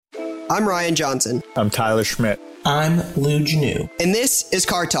I'm Ryan Johnson. I'm Tyler Schmidt. I'm Lou Janu. And this is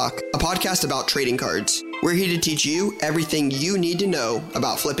Card Talk, a podcast about trading cards. We're here to teach you everything you need to know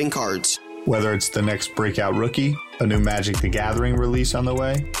about flipping cards. Whether it's the next breakout rookie, a new Magic the Gathering release on the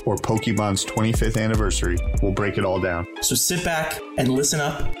way, or Pokemon's 25th anniversary, we'll break it all down. So sit back and listen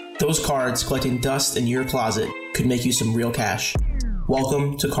up. Those cards collecting dust in your closet could make you some real cash.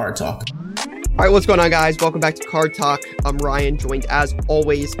 Welcome to Card Talk. All right, what's going on, guys? Welcome back to Card Talk. I'm Ryan, joined as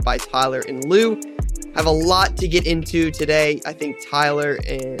always by Tyler and Lou. I have a lot to get into today. I think Tyler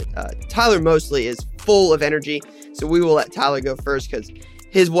mostly is full of energy, so we will let Tyler go first because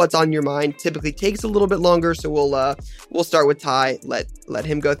his what's on your mind typically takes a little bit longer. So we'll start with Ty. Let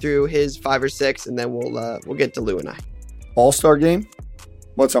him go through his 5 or 6, and then we'll get to Lou and I. All-Star game?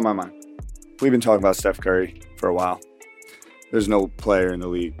 What's on my mind? We've been talking about Steph Curry for a while. There's no player in the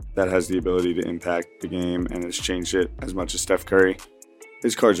league that has the ability to impact the game and has changed it as much as Steph Curry.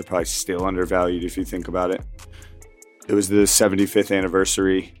 His cards are probably still undervalued if you think about it. It was the 75th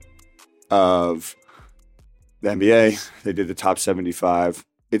anniversary of the NBA. They did the top 75.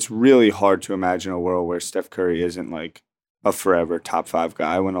 It's really hard to imagine a world where Steph Curry isn't like a forever top 5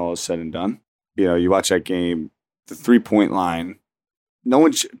 guy when all is said and done. You know, you watch that game, the 3-point line.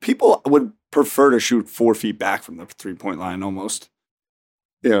 People would prefer to shoot 4 feet back from the 3-point line almost,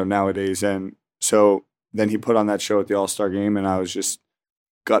 nowadays. And so then he put on that show at the All-Star game, and I was just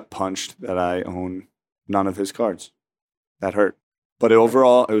gut punched that I own none of his cards. That hurt. But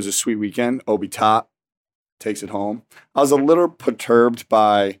overall, it was a sweet weekend. Obi Top takes it home. I was a little perturbed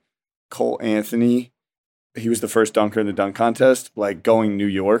by Cole Anthony. He was the first dunker in the dunk contest, like going New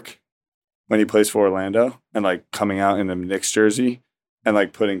York when he plays for Orlando and like coming out in a Knicks jersey and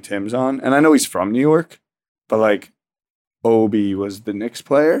like putting Tim's on. And I know he's from New York, but like Obi was the Knicks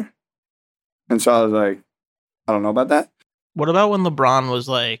player. And so I was like, I don't know about that. What about when LeBron was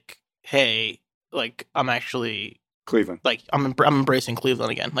like, hey, like I'm actually Cleveland. Like I'm embracing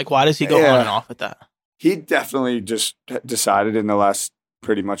Cleveland again. Like why does he go on and off with that? He definitely just decided in the last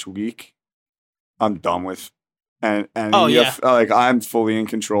pretty much week, I'm done with. And I'm fully in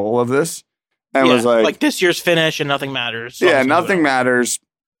control of this. And was like this year's finish and nothing matters. So yeah, nothing matters.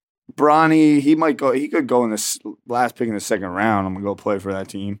 Bronny, he could go in this last pick in the second round. I'm gonna go play for that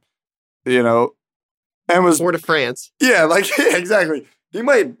team. And was or to France. Yeah, exactly. He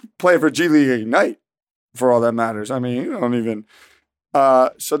might play for G League Ignite for all that matters. I mean, you don't even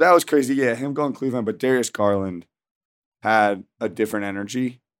so that was crazy. Yeah, him going Cleveland, but Darius Garland had a different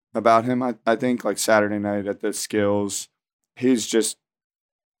energy about him. I think like Saturday night at the Skills, he's just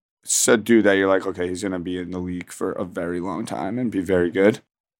a dude that you're like, okay, he's going to be in the league for a very long time and be very good.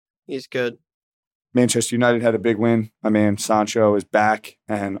 He's good. Manchester United had a big win. My man Sancho is back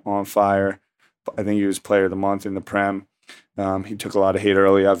and on fire. I think he was player of the month in the Prem. He took a lot of hate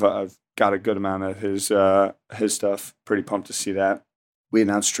early. I've got a good amount of his stuff. Pretty pumped to see that. We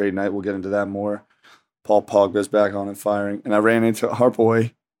announced trade night. We'll get into that more. Paul Pogba's back on and firing. And I ran into our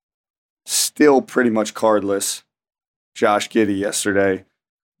boy, still pretty much cardless, Josh Giddey yesterday.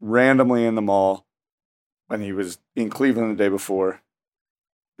 Randomly in the mall when he was in Cleveland the day before.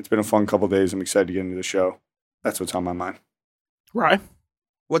 It's been a fun couple of days. I'm excited to get into the show. That's what's on my mind. Right.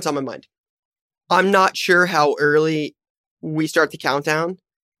 What's on my mind? I'm not sure how early we start the countdown,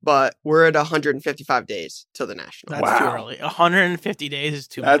 but we're at 155 days till the National. That's too early. 150 days is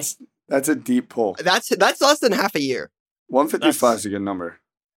too many. That's a deep pull. That's less than half a year. 155 is a good number.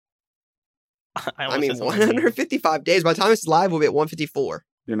 I mean, 155 days. By the time this is live, we'll be at 154.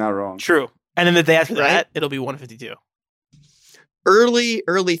 You're not wrong. True. And then the day after that, it'll be 152. Early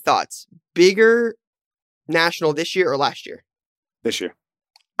thoughts. Bigger National this year or last year? This year.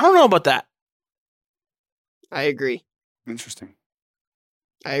 I don't know about that. I agree. Interesting.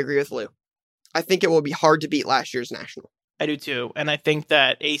 I agree with Lou. I think it will be hard to beat last year's National. I do too. And I think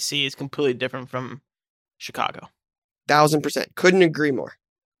that AC is completely different from Chicago. 1000%. Couldn't agree more.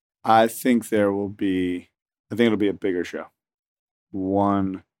 I think it'll be a bigger show.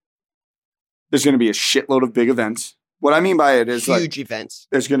 There's going to be a shitload of big events. What I mean by it is huge events.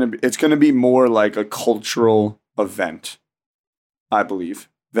 It's going to be more like a cultural event, I believe,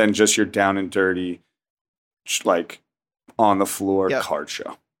 than just your down and dirty, like on the floor card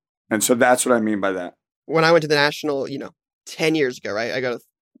show. And so that's what I mean by that. When I went to the National, 10 years ago, right? I got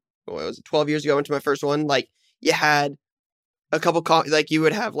 12 years ago, I went to my first one. Like you had a couple, you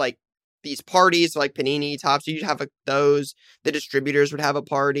would have like these parties, like Panini, Topps. You'd have those. The distributors would have a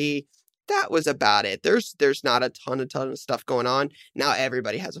party. That was about it. There's not a ton of stuff going on. Now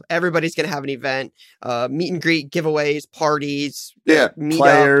everybody's going to have an event, meet and greet, giveaways, parties,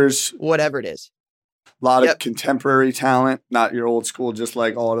 players, whatever it is. A lot Yep. of contemporary talent, not your old school, just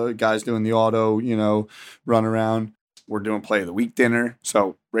like auto guys doing the auto, run around. We're doing play of the week dinner.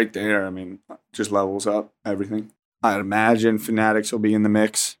 So right there, I mean, just levels up everything. I'd imagine Fanatics will be in the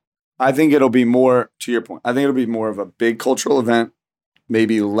mix. I think it'll be more, to your point, I think it'll be more of a big cultural event,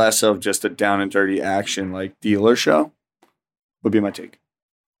 maybe less of just a down and dirty action like dealer show, would be my take.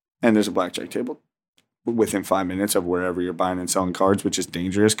 And there's a blackjack table within 5 minutes of wherever you're buying and selling cards, which is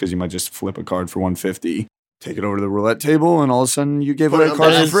dangerous because you might just flip a card for 150, take it over to the roulette table, and all of a sudden you gave away a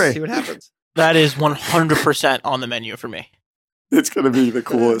card for free. See what happens. That is 100% on the menu for me. It's going to be the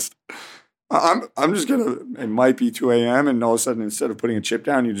coolest. I'm just going to, it might be 2 a.m. and all of a sudden instead of putting a chip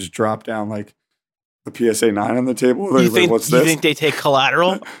down, you just drop down like a PSA 9 on the table. You Like, what's you this? think they take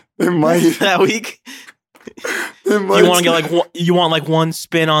collateral It might. that week? It might. You want to get you want like one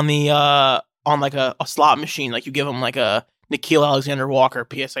spin on the on like a slot machine, like you give them like a Nikhil Alexander Walker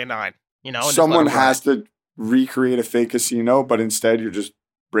PSA 9, and just let Someone 'em ride. has to recreate a fake casino, but instead you're just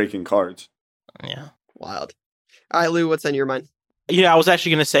breaking cards. Yeah. Wild. All right, Lou, what's on your mind? Yeah, I was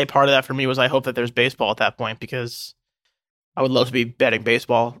actually going to say part of that for me was I hope that there's baseball at that point because I would love to be betting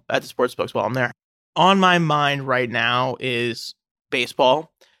baseball at the sports books while I'm there. On my mind right now is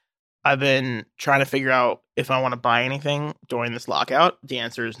baseball. I've been trying to figure out if I want to buy anything during this lockout. The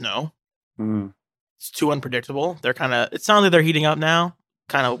answer is no. Mm. It's too unpredictable. It sounds like they're heating up now,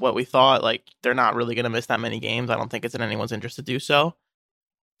 kind of what we thought. Like, they're not really going to miss that many games. I don't think it's in anyone's interest to do so.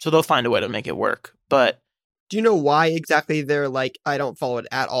 So they'll find a way to make it work. But Do you know why exactly they're like, I don't follow it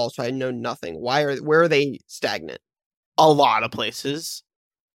at all, so I know nothing? Where are they stagnant? a lot of places.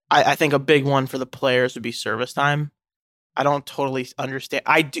 I think a big one for the players would be service time. I don't totally understand.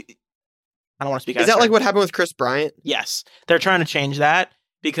 I don't want to speak out Is of that like turn. what happened with Chris Bryant? Yes, they're trying to change that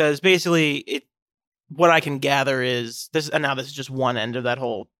because basically what I can gather is this, and now this is just one end of that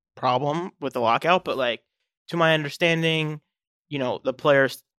whole problem with the lockout, but like to my understanding, the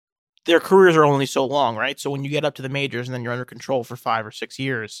players, their careers are only so long, right? So when you get up to the majors and then you're under control for 5 or 6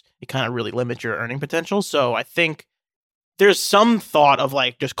 years, it kind of really limits your earning potential. So I think there's some thought of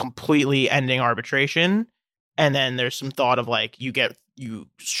like just completely ending arbitration. And then there's some thought of like you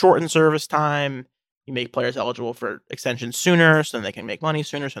shorten service time, you make players eligible for extensions sooner so then they can make money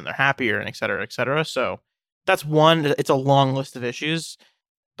sooner so then they're happier and et cetera, et cetera. So that's one. It's a long list of issues,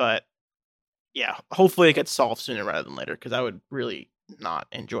 but yeah, hopefully it gets solved sooner rather than later because I would really not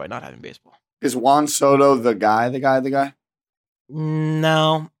enjoy not having baseball. Is Juan Soto the guy?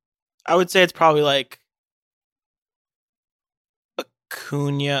 No, I would say it's probably like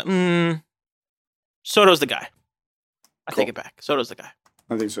Acuna. Soto's the guy. I take it back. Soto's the guy.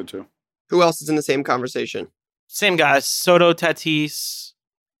 I think so too. Who else is in the same conversation? Same guys. Soto, Tatis,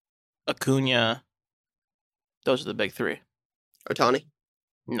 Acuna. Those are the big three. Ohtani?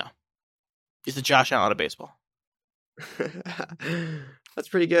 No. He's the Josh Allen of baseball. That's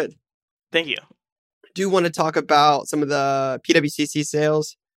pretty good. Thank you. Do want to talk about some of the PWCC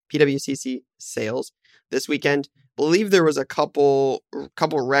sales this weekend. Believe there was a couple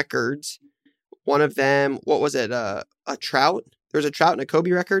records. One of them, what was it? A Trout? There was a Trout and a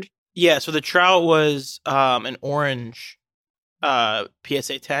Kobe record. Yeah, so the Trout was an orange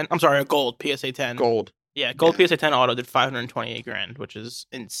PSA 10. I'm sorry, a gold PSA 10. Gold. Yeah, gold PSA 10 auto did $528,000, which is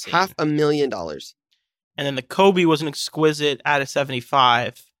insane. $500,000. And then the Kobe was an exquisite out of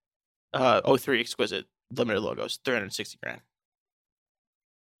 75. 03 exquisite limited logos, $360,000.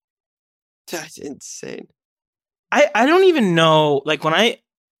 That's insane. I don't even know, like Ryan,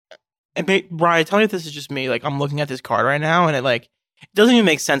 tell me if this is just me. Like I'm looking at this card right now and it doesn't even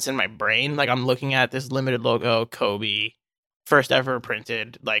make sense in my brain. Like I'm looking at this limited logo Kobe, first ever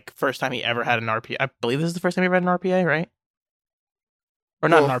printed, like first time he ever had an RPA. I believe this is the first time he ever had an RPA, right? Or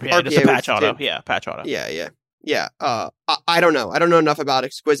not an RPA, just a patch auto. Yeah, patch auto. Yeah. I don't know. I don't know enough about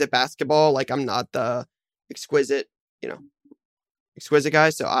exquisite basketball. Like I'm not the exquisite guy,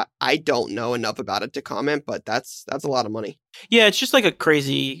 so I don't know enough about it to comment, but that's a lot of money. Yeah, it's just like a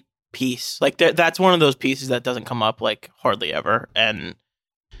crazy piece. Like that's one of those pieces that doesn't come up like hardly ever. And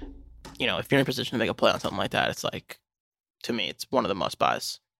if you're in a position to make a play on something like that, it's like, to me, it's one of the must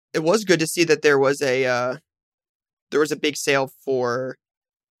buys. It was good to see that there was a big sale for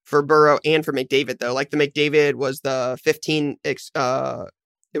Burrow and for McDavid though. Like the McDavid was the 15 it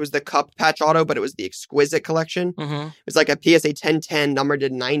was the Cup patch auto, but it was the exquisite collection. Mm-hmm. It was like a PSA 1010 number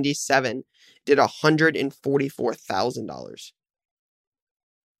did 97, did $144,000.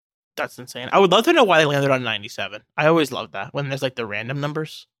 That's insane. I would love to know why they landed on 97. I always love that when there's like the random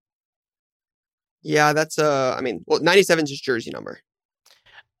numbers. Yeah, that's 97 is just jersey number.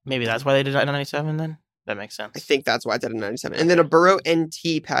 Maybe that's why they did it at 97 then? That makes sense. I think that's why it's at a 97. And then a Burrow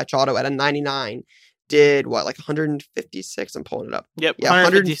NT patch auto at a 99 did what, like 156? I'm pulling it up. Yep. Yeah,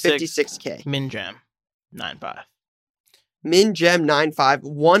 156K. Min Gem 9.5. Min Gem 9.5,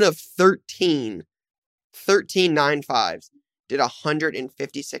 one of 13 9.5s did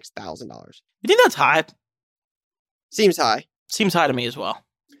 $156,000. You think that's high? Seems high. Seems high to me as well.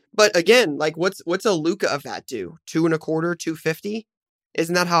 But again, like what's a Luka of that do? 2.25, 250?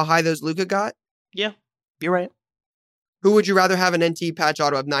 Isn't that how high those Luka got? Yeah, you're right. Who would you rather have an NT patch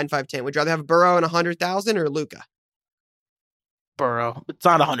auto of 9.510? Would you rather have Burrow and 100,000 or Luka? Burrow. It's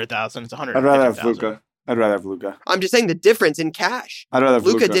not 100,000. It's 100. I'd rather have Luka. I'm just saying the difference in cash. I'd rather have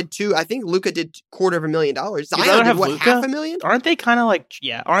Luka Luka. did I think Luka did $250,000. You'd rather Zion did have what, Luka? $500,000? Aren't they kind of like?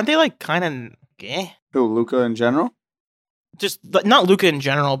 Yeah. Aren't they like kind of? Eh. Who, Luka in general? Just not Luka in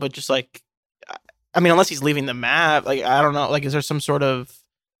general, but just like, I mean, unless he's leaving the map, like I don't know. Like, is there some sort of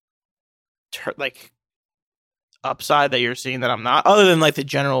like upside that you're seeing that I'm not, other than like the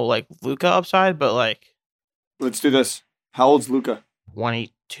general like Luka upside? But like, Let's do this. How old's Luka?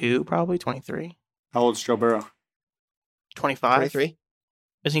 22, probably 23, How old's Joe Burrow? 25. 23?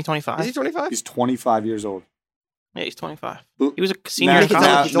 Isn't he 25? Is he 25? He's 25 years old. Yeah, he's 25. Lu- He was a senior Now- in Make it college.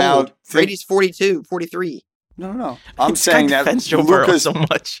 sound like he's now old. think- Brady's 42, 43. No. I'm This guy saying that defends Joe Burrow Luka's. so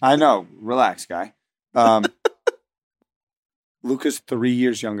much. I know. Relax, guy. Luka's 3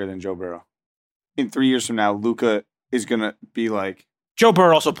 years younger than Joe Burrow. In 3 years from now, Luka is gonna be like, Joe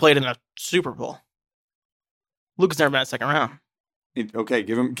Burrow also played in a Super Bowl. Luka's never been in a second round. okay,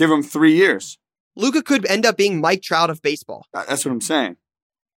 give him 3 years. Luka could end up being Mike Trout of baseball. That's what I'm saying.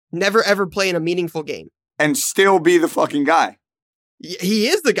 Never ever play in a meaningful game. And still be the fucking guy. He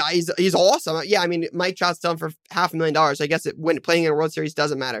is the guy. He's awesome. Yeah, I mean, Mike Trout's done for $500,000. So I guess when playing in a World Series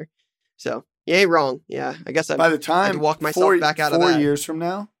doesn't matter. So you ain't wrong. Yeah, I guess By the time I'd walk myself back out of 4 that. years from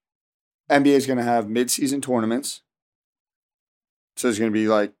now, NBA is going to have mid-season tournaments. So it's going to be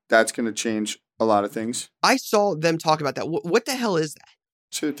like, that's going to change a lot of things. I saw them talk about that. What the hell is that?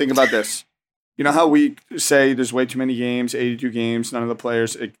 So think about this. You know how we say there's way too many games, 82 games, none of the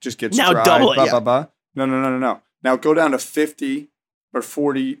players, it just gets Now tried, double it, blah, yeah. blah, blah. No. Now go down to 50 or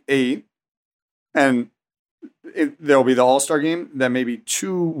 48, and there'll be the All-Star game. Then maybe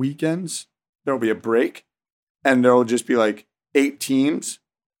 2 weekends, there'll be a break, and there'll just be like 8 teams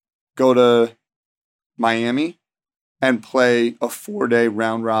go to Miami and play a 4-day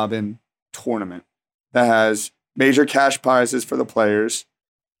round-robin tournament that has major cash prizes for the players.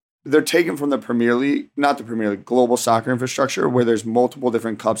 They're taken from the Premier League, not the Premier League, global soccer infrastructure, where there's multiple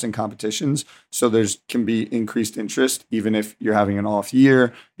different cups and competitions. So can be increased interest. Even if you're having an off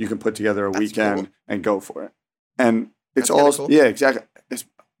year, you can put together a That's weekend cool. and go for it. And it's That's kinda all, cool. yeah, exactly.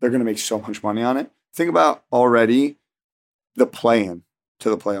 They're going to make so much money on it. Think about already the play-in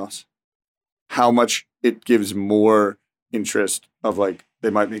to the playoffs. How much it gives more interest of like, they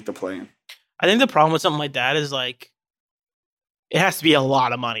might make the play-in. I think the problem with something like that is like, it has to be a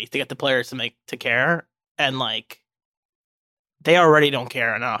lot of money to get the players to care, and like they already don't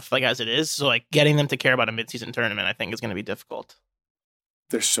care enough, like as it is. So like getting them to care about a midseason tournament, I think is going to be difficult.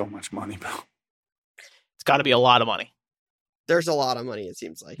 There's so much money, bro. It's got to be a lot of money. There's a lot of money, it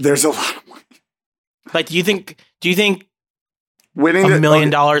seems like. There's a lot of money. Like, do you think Winning $1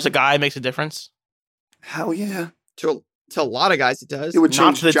 million a guy makes a difference? Hell yeah. To a lot of guys, it does. It would Not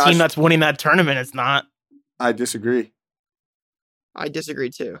change to the Josh. team that's winning that tournament. It's not. I disagree. I disagree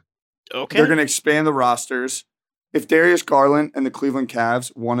too. Okay. They're going to expand the rosters. If Darius Garland and the Cleveland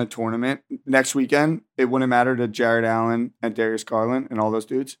Cavs won a tournament next weekend, it wouldn't matter to Jared Allen and Darius Garland and all those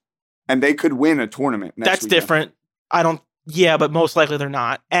dudes. And they could win a tournament next That's weekend. different. Yeah, but most likely they're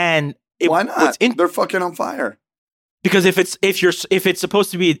not. And Why not? They're fucking on fire. Because if it's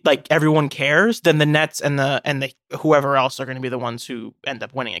supposed to be like everyone cares, then the Nets and the whoever else are going to be the ones who end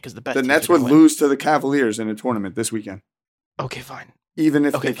up winning it, because the best The teams Nets are would gonna win. lose to the Cavaliers in a tournament this weekend, Okay, fine. even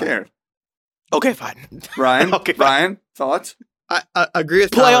if Okay, they fine. cared. Okay, fine. Ryan, Okay, fine. Ryan, thoughts? I agree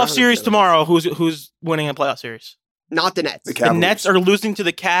with Tyler Playoff series 100%. tomorrow. Who's winning a playoff series? Not the Nets. The The Cavaliers. Nets are losing to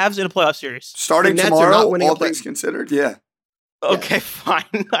the Cavs in a playoff series. Starting The Nets are tomorrow, not winning all a play- things considered, yeah. Okay, fine.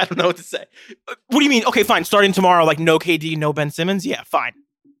 I don't know what to say. What do you mean? Okay, fine. Starting tomorrow, like no KD, no Ben Simmons? Yeah, fine.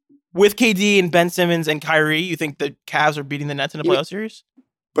 With KD and Ben Simmons and Kyrie, you think the Cavs are beating the Nets in a You- playoff series?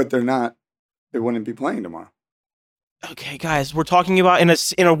 But they're not. They wouldn't be playing tomorrow. Okay, guys, we're talking about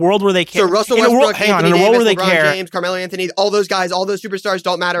in a world where they care. So Russell in a Westbrook, world, hang on, Anthony in a world where Davis, they LeBron care. James, Carmelo Anthony, all those guys, all those superstars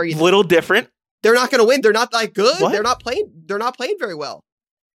don't matter either. Little different. They're not going to win. They're not that good. What? They're not playing very well.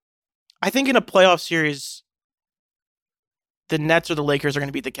 I think in a playoff series, the Nets or the Lakers are going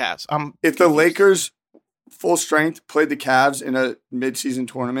to beat the Cavs. If the Lakers, full strength, played the Cavs in a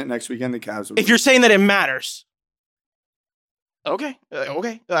midseason tournament next weekend, the Cavs would If win. you're saying that it matters, Okay.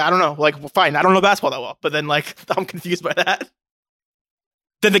 Okay. I don't know. Like, well, fine. I don't know basketball that well, but then like I'm confused by that.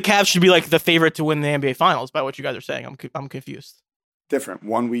 Then the Cavs should be like the favorite to win the NBA Finals by what you guys are saying. I'm confused. Different.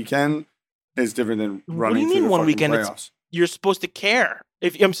 One weekend is different than What running do you through mean the one fucking weekend? playoffs. You're supposed to care.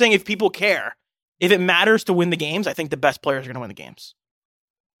 If I'm saying if people care, if it matters to win the games, I think the best players are going to win the games.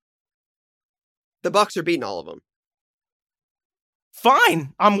 The Bucks are beating all of them.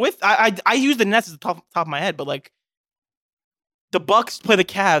 Fine. I'm with. I use the Nets at the top of my head, but like the Bucks play the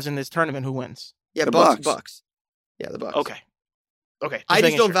Cavs in this tournament. Who wins? Yeah, The Bucks. Bucks. Bucks. Yeah, the Bucks. Okay. I just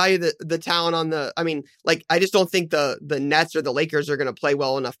making don't sure. value the talent on the. I mean, like, I just don't think the Nets or the Lakers are going to play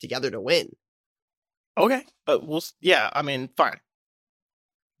well enough together to win. Okay, but yeah, I mean, fine.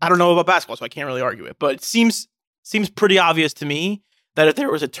 I don't know about basketball, so I can't really argue it. But it seems pretty obvious to me that if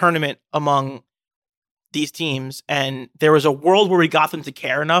there was a tournament among these teams and there was a world where we got them to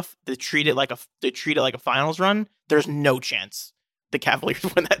care enough to treat it like a finals run, there's no chance the Cavaliers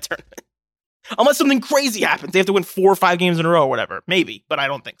win that tournament. Unless something crazy happens. They have to win 4 or 5 games in a row or whatever. Maybe, but I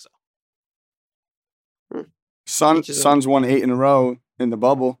don't think so. Suns won 8 in a row in the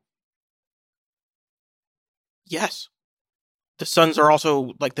bubble. Yes. The Suns are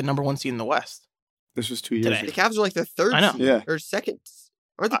also like the number 1 seed in the West. This was 2 years Today. The ago. Cavs are like the third I know. seed Yeah. or second.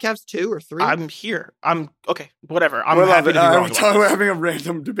 Aren't the Cavs 2 or 3? I'm here. I'm okay. Whatever. I'm We're happy to be wrong. we're having a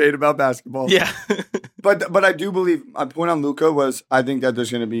random debate about basketball. Yeah. But I do believe my point on Luka was I think that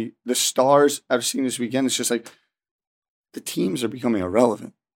there's going to be the stars I've seen this weekend. It's just like the teams are becoming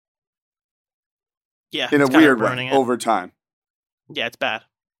irrelevant Yeah. in a it's kinda weird way ruining it. over time. Yeah, it's bad.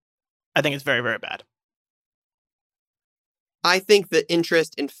 I think it's very, very bad. I think the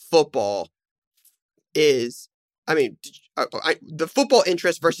interest in football is, I mean, the football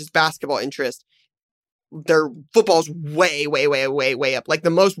interest versus basketball interest, their football's way, way, way, way, way up. Like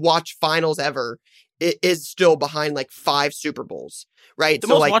the most watched finals ever is still behind like 5 Super Bowls, right? The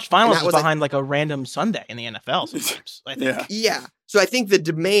So, most like, watched finals and that is was, like, behind like a random Sunday in the NFL sometimes. I think. Yeah. Yeah. So I think the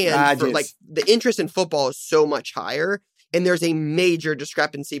demand for like the interest in football is so much higher. And there's a major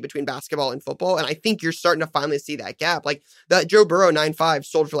discrepancy between basketball and football. And I think you're starting to finally see that gap. Like that Joe Burrow 9.5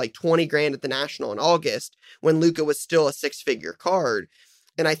 sold for like $20,000 at the National in August when Luka was still a 6-figure card.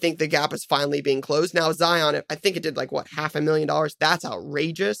 And I think the gap is finally being closed. Now Zion, I think it did like what, $500,000. That's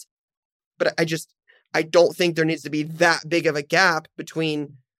outrageous. But I don't think there needs to be that big of a gap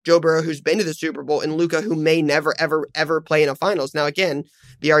between Joe Burrow, who's been to the Super Bowl, and Luka, who may never, ever, ever play in a finals. Now, again,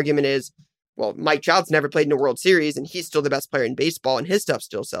 the argument is, well, Mike Trout's never played in a World Series, and he's still the best player in baseball, and his stuff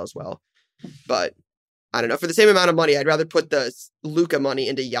still sells well. But I don't know. For the same amount of money, I'd rather put the Luka money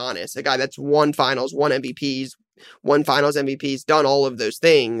into Giannis, a guy that's won finals, won MVPs, won finals MVPs, done all of those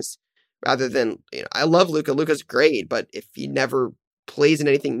things, rather than, I love Luka. Luka's great, but if he never plays in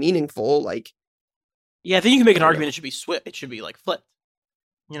anything meaningful, like. Yeah, I think you can make an I don't argument. It should be it should be like flipped.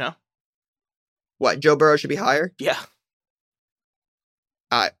 What, Joe Burrow should be higher? Yeah.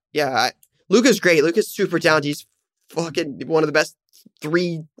 Luka's great. Luka's super talented. He's fucking one of the best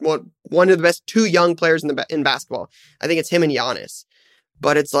one of the best 2 young players in basketball. I think it's him and Giannis.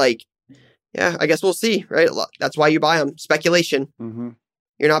 But it's like, yeah, I guess we'll see, right? That's why you buy him. Speculation. Mm-hmm.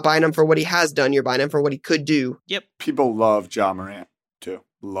 You're not buying him for what he has done. You're buying him for what he could do. Yep. People love Ja Morant too.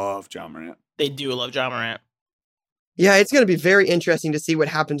 Love Ja Morant. They do love Ja Morant. Yeah, it's going to be very interesting to see what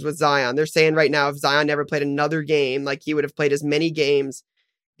happens with Zion. They're saying right now if Zion never played another game, like he would have played as many games.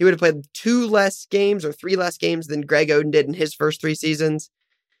 He would have played 2 less games or 3 less games than Greg Oden did in his first 3 seasons.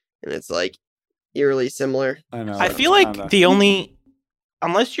 And it's like eerily similar. I know. I feel like the only,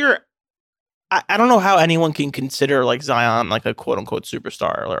 unless you're, I don't know how anyone can consider like Zion like a quote unquote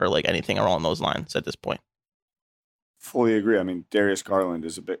superstar or like anything along those lines at this point. Fully agree. I mean, Darius Garland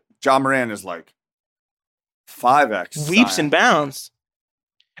is a bit. Ja Morant is like 5x. Leaps Zion. and bounds.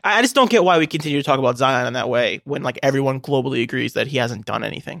 I just don't get why we continue to talk about Zion in that way when like everyone globally agrees that he hasn't done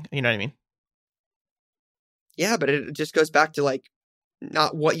anything. You know what I mean? Yeah, but it just goes back to like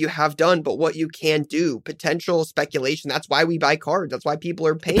not what you have done, but what you can do. Potential speculation. That's why we buy cards. That's why people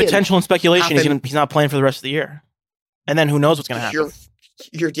are paying. Potential and speculation. He's not playing for the rest of the year. And then who knows what's going to happen.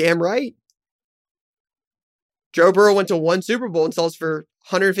 You're damn right. Joe Burrow went to 1 Super Bowl and sells for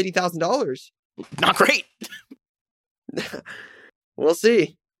 $150,000. Not great. We'll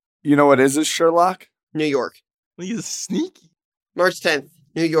see. You know what is this, Sherlock? New York. He's sneaky. March 10th,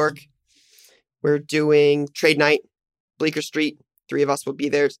 New York. We're doing trade night, Bleecker Street. 3 of us will be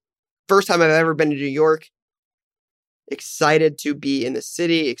there. First time I've ever been to New York. Excited to be in the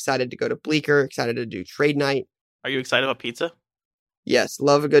city. Excited to go to Bleecker. Excited to do trade night. Are you excited about pizza? Yes,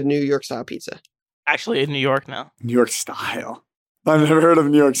 love a good New York style pizza. Actually, in New York now. New York style. I've never heard of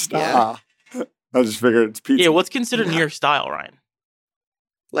New York style. I just figured it's pizza. Yeah, what's considered New York style, Ryan?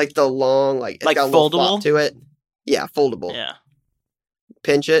 Like the long, like it's Like got a little flop foldable? to it. Yeah, foldable. Yeah.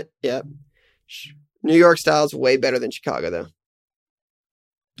 Pinch it. Yep. New York style is way better than Chicago, though.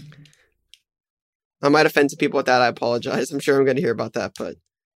 I might offend some people with that. I apologize. I'm sure I'm going to hear about that, but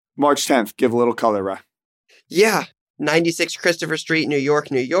March 10th. Give a little color, Rye. yeah, 96 Christopher Street, New York,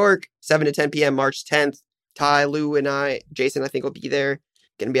 New York, 7 to 10 p.m. March 10th. Ty, Lou, and Jason, I think will be there.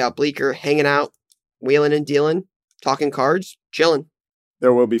 Going to be out Bleecker, hanging out, wheeling and dealing, talking cards, chilling.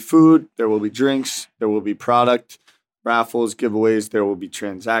 There will be food. There will be drinks. There will be product, raffles, giveaways. There will be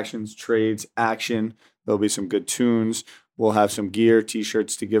transactions, trades, action. There'll be some good tunes. We'll have some gear,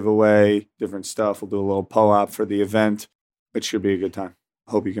 T-shirts to give away, different stuff. We'll do a little po-op for the event. It should be a good time.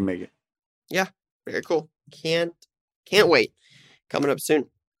 Hope you can make it. Yeah, very cool. Can't wait. Coming up soon.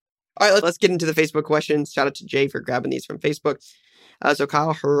 All right, let's get into the Facebook questions. Shout out to Jay for grabbing these from Facebook. So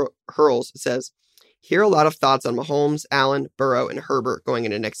Kyle Hurls says, hear a lot of thoughts on Mahomes, Allen, Burrow, and Herbert going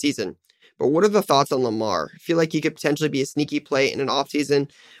into next season. But what are the thoughts on Lamar? I feel like he could potentially be a sneaky play in an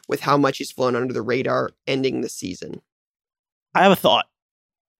offseason with how much he's flown under the radar ending the season. I have a thought.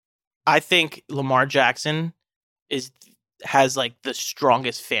 I think Lamar Jackson has like the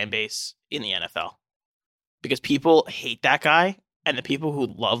strongest fan base in the NFL because people hate that guy, and the people who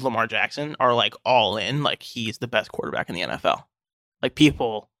love Lamar Jackson are like all in, like he's the best quarterback in the NFL. Like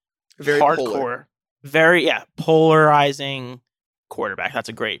people, Very hardcore, polarizing quarterback. That's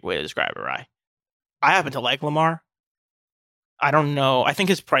a great way to describe it, right? I happen to like Lamar. I don't know. I think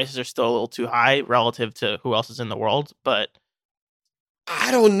his prices are still a little too high relative to who else is in the world, but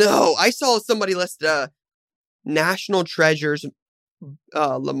I don't know. I saw somebody list National Treasures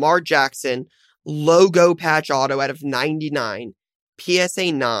Lamar Jackson logo patch auto out of 99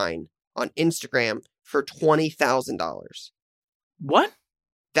 PSA 9 on Instagram for $20,000. what?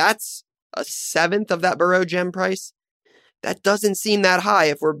 That's a seventh of that Burrow gem price. That doesn't seem that high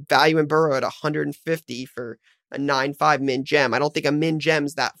if we're valuing Burrow at 150 for a 9.5 min gem. I don't think a min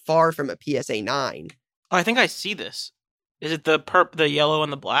gem's that far from a PSA 9. Oh, I think I see this. Is it the yellow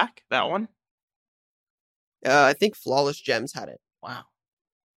and the black? That one? I think Flawless Gems had it. Wow.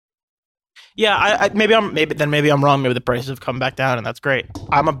 Yeah, maybe I'm wrong. Maybe the prices have come back down, and that's great.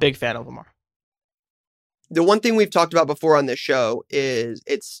 I'm a big fan of Lamar. The one thing we've talked about before on this show is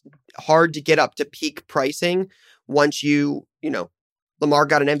it's hard to get up to peak pricing once Lamar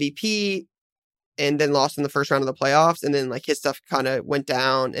got an MVP and then lost in the first round of the playoffs, and then like his stuff kind of went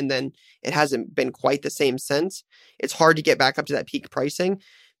down, and then it hasn't been quite the same since. It's hard to get back up to that peak pricing,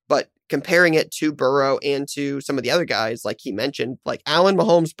 but comparing it to Burrow and to some of the other guys, like he mentioned, like Allen,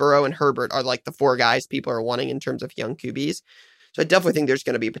 Mahomes, Burrow, and Herbert are like the four guys people are wanting in terms of young QBs. So I definitely think there's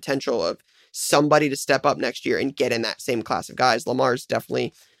going to be potential of somebody to step up next year and get in that same class of guys. Lamar's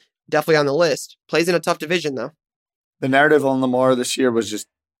definitely on the list. Plays in a tough division though. The narrative on Lamar this year was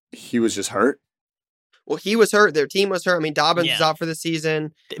he was just hurt. Well, he was hurt. Their team was hurt. I mean, Dobbins is Yeah. out for the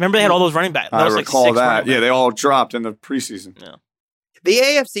season. Remember they had all those running backs. I recall that. Yeah, they all dropped in the preseason. Yeah. The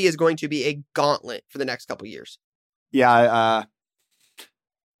AFC is going to be a gauntlet for the next couple years. Yeah,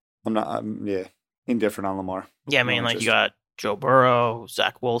 I'm indifferent on Lamar. Yeah, I mean, No like you interest. got Joe Burrow,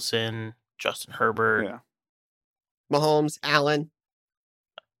 Zach Wilson, Justin Herbert. Yeah. Mahomes, Allen.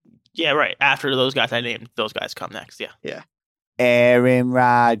 Yeah, right. After those guys I named, those guys come next. Yeah. Aaron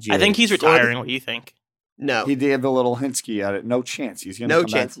Rodgers. I think he's retiring. What do you think? No. He gave a little Hinsky at it. No chance. He's going to No come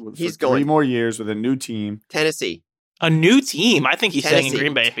chance. back He's for 3 going. more years with a new team. Tennessee. A new team. I think he's staying in Tennessee.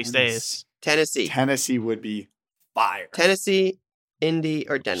 Green Bay if he stays. Tennessee. Tennessee would be fire. Tennessee, Indy,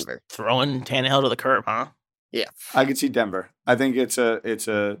 or Denver. Throwing Tannehill to the curb, huh? Yeah. I could see Denver. I think it's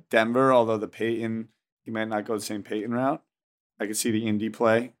a Denver, although the Peyton, he might not go the same Peyton route. I could see the Indy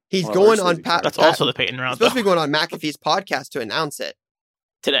play. He's Or going says on he Pat. That's Pat- also the Peyton He's round. supposed to be though. going on McAfee's podcast to announce it.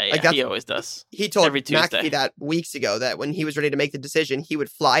 Today, Like, yeah, he always does. He told Every Tuesday. McAfee that weeks ago that when he was ready to make the decision, he would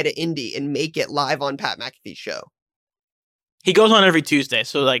fly to Indy and make it live on Pat McAfee's show. He goes on every Tuesday,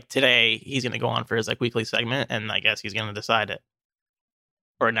 so like today he's going to go on for his like weekly segment, and I guess he's going to decide it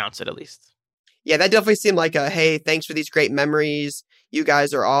or announce it at least. Yeah, that definitely seemed like a, hey, thanks for these great memories. You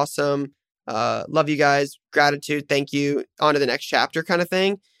guys are awesome. Love you guys. Gratitude. Thank you. On to the next chapter kind of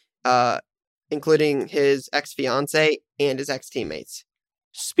thing, including his ex-fiance and his ex-teammates.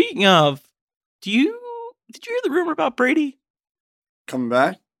 Speaking of, did you hear the rumor about Brady? Coming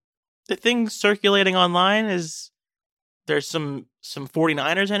back? The thing circulating online is there's some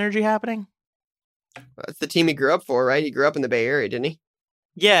 49ers energy happening. That's the team he grew up for, right? He grew up in the Bay Area, didn't he?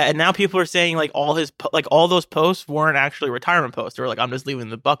 Yeah, and now people are saying like all those posts weren't actually retirement posts. They were like, I'm just leaving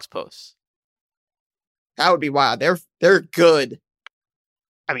the Bucks posts. That would be wild. They're good.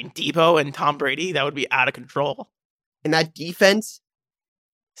 I mean, Debo and Tom Brady, that would be out of control. And that defense,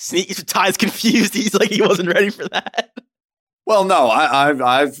 Ty's confused. He's like, he wasn't ready for that. Well, no,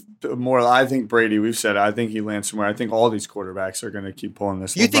 I think Brady, we've said, I think he lands somewhere. I think all these quarterbacks are going to keep pulling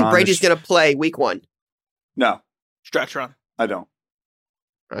this. you think Brady's going to play week 1? No, Stretch run. I don't.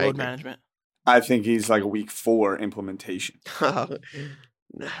 Load management. I think he's like a week 4 implementation. Oh,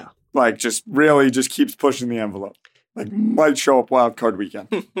 no. Like just really just keeps pushing the envelope. Like might show up wild card weekend.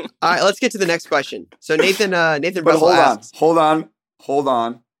 All right, let's get to the next question. So Nathan But Russell asks, hold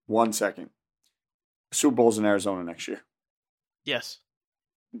on 1 second. Super Bowl's in Arizona next year. Yes.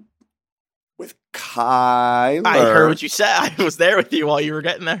 With Kyler. I heard what you said. I was there with you while you were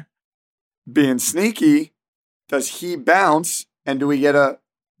getting there. Being sneaky, does he bounce? And do we get a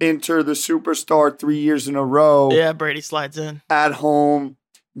enter the superstar 3 years in a row? Yeah, Brady slides in. At home,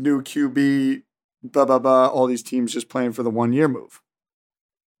 new QB, blah, blah, blah. All these teams just playing for the 1 year move.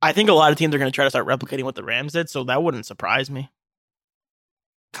 I think a lot of teams are going to try to start replicating what the Rams did, so that wouldn't surprise me.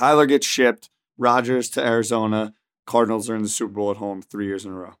 Kyler gets shipped. Rodgers to Arizona. Cardinals are in the Super Bowl at home 3 years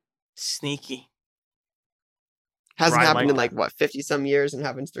in a row. Sneaky. hasn't Ryan happened in like like, what, 50-some years and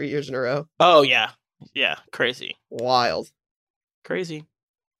happens 3 years in a row? Oh, yeah. Yeah, crazy. Wild. Crazy.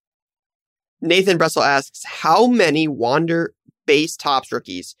 Nathan Bressel asks, how many Wander base tops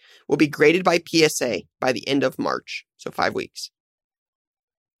rookies will be graded by PSA by the end of March? So 5 weeks.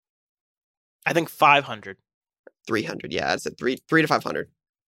 I think 500, 300. Yeah, it's at 3 to 500.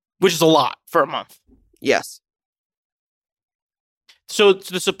 which is a lot for a month. Yes. So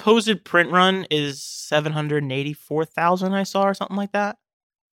the supposed print run is 784,000, I saw, or something like that.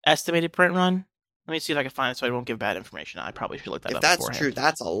 Estimated print run. Let me see if I can find it so I won't give bad information. I probably should look that If up that's beforehand. true,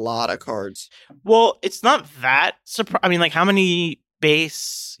 that's a lot of cards. Well, it's not that I mean, like, how many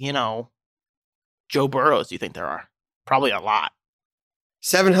base, Joe Burrows do you think there are? Probably a lot.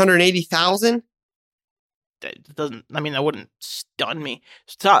 780,000? That doesn't. I mean, that wouldn't stun me.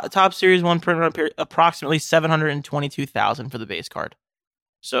 Top Series 1 print run approximately 722,000 for the base card.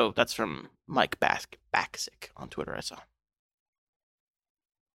 So that's from Mike Baksick on Twitter. I saw.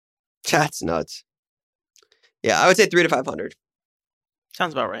 That's nuts. Yeah, I would say 3 to 500.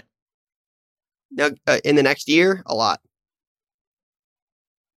 Sounds about right. Now, in the next year, a lot.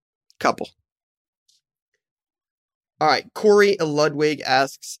 Couple. All right, Corey Ludwig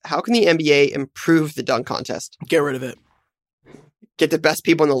asks, how can the NBA improve the dunk contest? Get rid of it. Get the best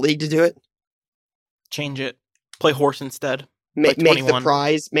people in the league to do it? Change it. Play horse instead. Make the 21.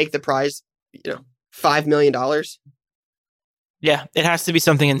 prize, $5 million? Yeah, it has to be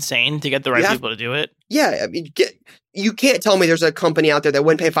something insane to get the right Yeah. people to do it. Yeah, I mean, you can't tell me there's a company out there that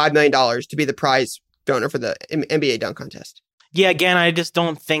wouldn't pay $5 million to be the prize donor for the NBA dunk contest. Yeah, again, I just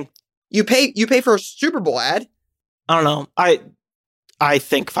don't think. You pay for a Super Bowl ad. I don't know. I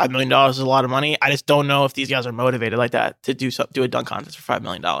think $5 million is a lot of money. I just don't know if these guys are motivated like that to do a dunk contest for $5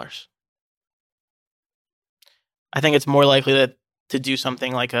 million. I think it's more likely to do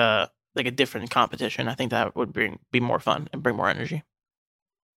something like a different competition. I think that would be more fun and bring more energy.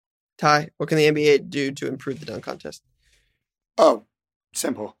 Ty, what can the NBA do to improve the dunk contest? Oh,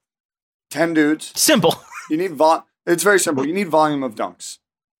 simple. 10 dudes. Simple. You need It's very simple. You need volume of dunks.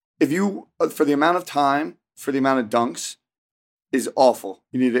 If you, for the amount of time, for the amount of dunks, is awful.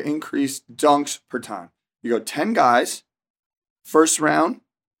 You need to increase dunks per time. You go 10 guys. First round,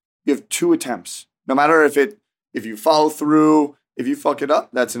 you have 2 attempts. No matter if you follow through, if you fuck it up,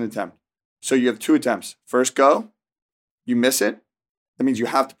 that's an attempt. So you have 2 attempts. First go, you miss it. That means you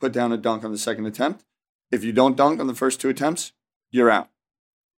have to put down a dunk on the second attempt. If you don't dunk on the first 2 attempts, you're out.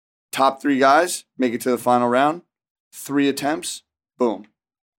 Top 3 guys make it to the final round. 3 attempts, boom.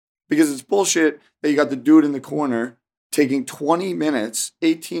 Because it's bullshit that you got the dude in the corner taking 20 minutes,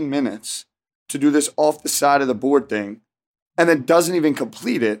 18 minutes to do this off the side of the board thing and then doesn't even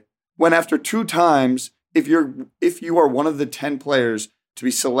complete it when after 2 times, if you are one of the 10 players to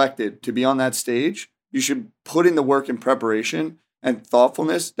be selected to be on that stage, you should put in the work and preparation and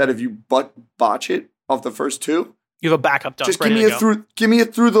thoughtfulness that if you botch it off the first 2, You have a backup dunk. just ready to go. give me a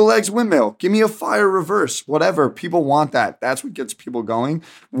through the legs windmill. Give me a fire reverse. Whatever. People want that. That's what gets people going.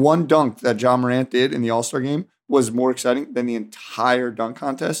 One dunk that John Morant did in the All-Star game was more exciting than the entire dunk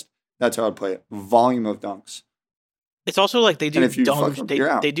contest. That's how I'd play it. Volume of dunks. It's also like they do And if you dumb. fuck up, you're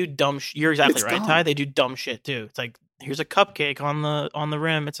out. They do dumb. You're exactly It's right, dumb. Ty. They do dumb shit too. It's like, here's a cupcake on the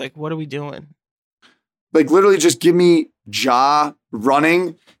rim. It's like, what are we doing? Like literally just give me Ja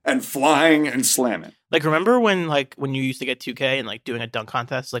running and flying and slamming. Like, remember when you used to get 2K and like doing a dunk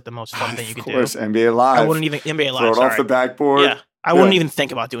contest is like the most fun thing you could Of course, do? NBA Live. I wouldn't even NBA Throw Live. it off the backboard. Yeah, I wouldn't even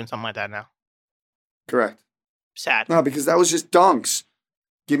think about doing something like that now. Correct. Sad. No, because that was just dunks.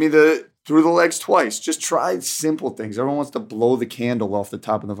 Give me the through the legs twice. Just try simple things. Everyone wants to blow the candle off the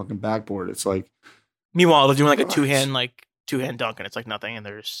top of the fucking backboard. It's like, Meanwhile, they're doing like a Gosh. two-hand dunk, and it's like nothing, and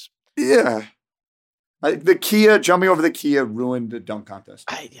there's yeah. The Kia, jumping over the Kia ruined the dunk contest.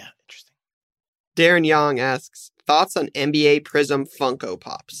 yeah, interesting. Darren Young asks, thoughts on NBA Prism Funko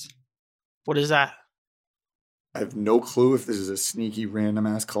Pops? What is that? I have no clue if this is a sneaky random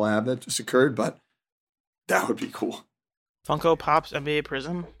ass collab that just occurred, but that would be cool. Funko Pops NBA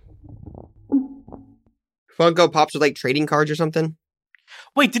Prism? Funko Pops with like trading cards or something?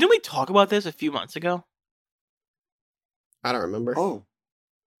 Wait, didn't we talk about this a few months ago? I don't remember. Oh.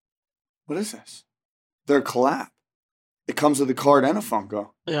 What is this? They're a collab. It comes with a card and a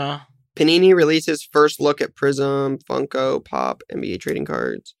Funko. Yeah. Panini releases first look at Prism, Funko, Pop, NBA trading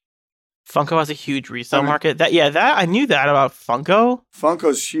cards. Funko has a huge resale Okay. market. That I knew that about Funko.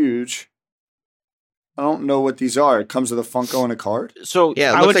 Funko's huge. I don't know what these are. It comes with a Funko and a card. So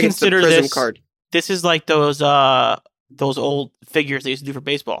Yeah, it I looks would like it's the consider Prism this card. This is like those old figures they used to do for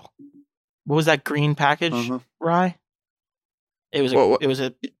baseball. What was that green package, Uh-huh. Rye? It was What- it was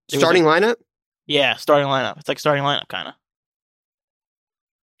a Starting lineup? yeah, starting lineup. It's like starting lineup kind of.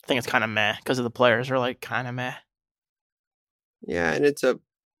 I think it's kind of meh because of the players are like kind of meh. Yeah, and it's a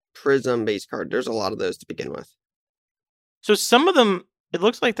Prism base card. There's a lot of those to begin with. So some of them, it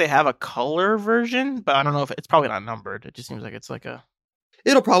looks like they have a color version, but I don't know if it's probably not numbered. It just seems like it's like a.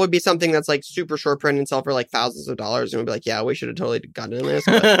 It'll probably be something that's like super short print and sell for like thousands of dollars, and we'll be like, yeah, we should have totally gotten in this.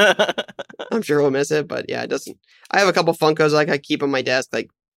 But I'm sure we'll miss it, but yeah, it doesn't. I have a couple Funkos like I keep on my desk, like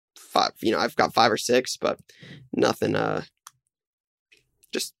five. I've got 5 or 6, but nothing.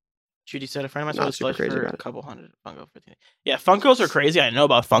 Just Judy said a friend of mine Not sold super his flesh crazy for about a it. couple hundred Funko. 15. Yeah, Funkos are crazy. I know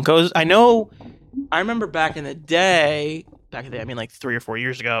about Funkos. I remember back in the day, I mean like 3 or 4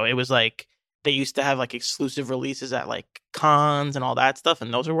 years ago, it was like they used to have like exclusive releases at like cons and all that stuff,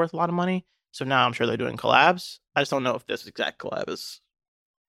 and those are worth a lot of money. So now I'm sure they're doing collabs. I just don't know if this exact collab is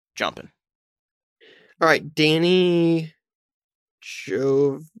jumping. all right. Danny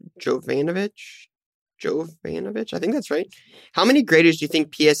Jovanovich. I think that's right. How many graders do you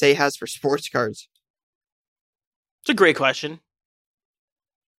think PSA has for sports cards? It's a great question.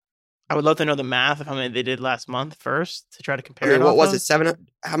 I would love to know the math of how many they did last month first to try to compare Okay, it. what off was of. it? 700?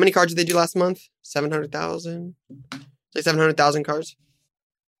 How many cards did they do last month? 700,000. Like 700,000 cards.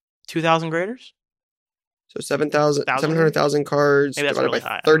 2,000 graders? So 7,000, 1,000? 700,000 cards Maybe that's divided really by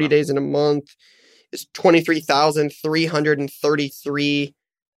high, I don't 30 know. days in a month is 23,333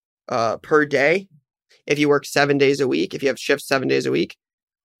 per day. If you work 7 days a week, if you have shifts 7 days a week,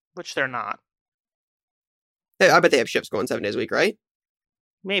 Which they're not. I bet they have shifts going 7 days a week, right?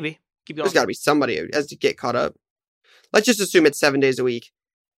 Maybe. Keep going. There's got to be somebody who has to get caught up. Let's just assume it's 7 days a week.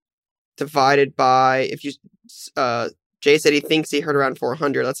 Divided by, if you, Jay said he thinks he heard around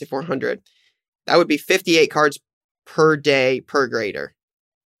 400. Let's say 400. That would be 58 cards per day per grader.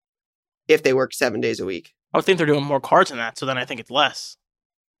 If they work 7 days a week. I would think they're doing more cards than that, so then I think it's less.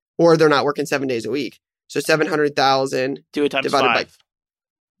 Or they're not working 7 days a week. So 700,000 Do it times Divided by- 5.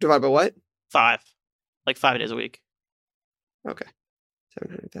 divided by what? 5. Like 5 days a week. Okay.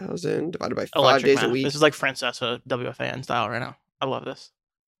 700,000 divided by 5 Electric days math. a week. This is like Francesa WFAN style right now. I love this.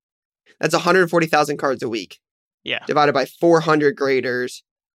 That's 140,000 cards a week. Yeah, Divided by 400 graders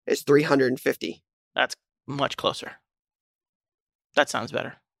is 350. that's much closer. That sounds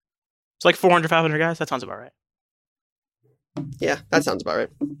better. It's like 400, 500 guys. That sounds about right. Yeah, that sounds about right.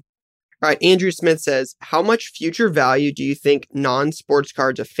 All right, Andrew Smith says, how much future value do you think non-sports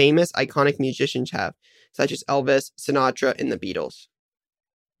cards of famous, iconic musicians have, such as Elvis, Sinatra, and the Beatles?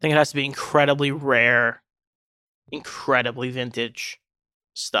 I think it has to be incredibly rare, incredibly vintage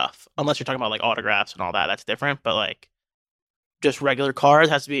stuff. Unless you're talking about like autographs and all that. That's different. But like just regular cards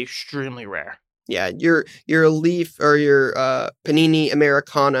has to be extremely rare. Yeah, your Leaf or your Panini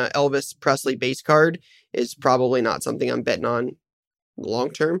Americana Elvis Presley base card is probably not something I'm betting on long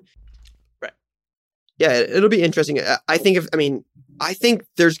term. Right. Yeah, it'll be interesting. I think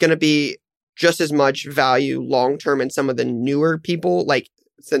there's going to be just as much value long term in some of the newer people, like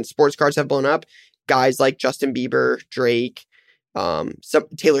since sports cards have blown up, guys like Justin Bieber, Drake, some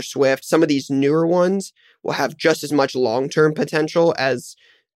Taylor Swift, some of these newer ones will have just as much long term potential as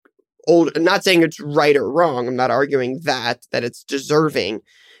old. I'm not saying it's right or wrong. I'm not arguing that it's deserving.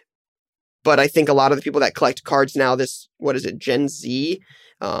 But I think a lot of the people that collect cards now, Gen Z,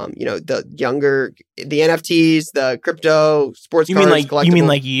 the younger, the NFTs, the crypto, sports You cards, mean like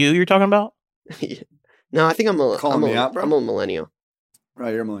collectible. you're talking about? No, I think I'm a millennial.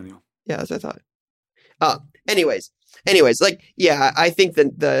 Right, you're a millennial. Yeah, that's what I thought. Anyways, like, yeah, I think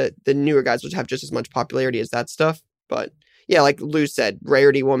that the newer guys would have just as much popularity as that stuff. But yeah, like Lou said,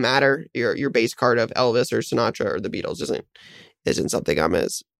 rarity will matter. Your base card of Elvis or Sinatra or the Beatles isn't something I'm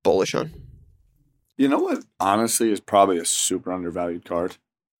as bullish on. You know what? Honestly, is probably a super undervalued card.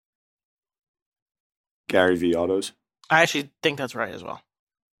 Gary V autos. I actually think that's right as well.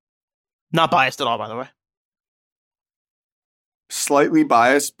 Not biased at all, by the way. Slightly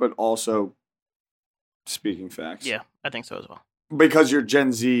biased, but also speaking facts. Yeah, I think so as well. Because your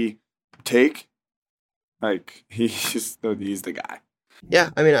Gen Z take, like he's the guy.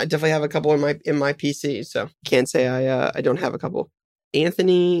 Yeah, I mean, I definitely have a couple in my PC, so can't say I don't have a couple.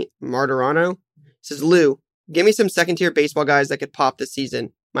 Anthony Martirano says, Lou, give me some second tier baseball guys that could pop this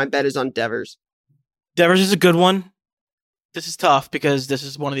season. My bet is on Devers. Devers is a good one. This is tough because this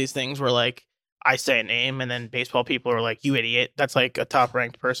is one of these things where like I say a name and then baseball people are like, you idiot. That's like a top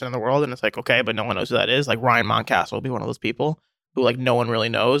ranked person in the world. And it's like, okay, but no one knows who that is. Like Ryan Mountcastle will be one of those people who like no one really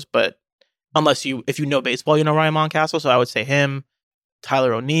knows. But if you know baseball, you know Ryan Mountcastle. So I would say him,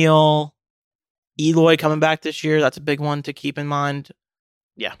 Tyler O'Neill, Eloy coming back this year. That's a big one to keep in mind.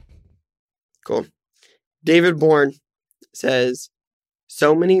 Yeah. Cool. David Bourne says,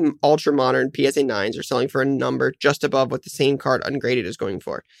 so many ultra modern PSA 9s are selling for a number just above what the same card ungraded is going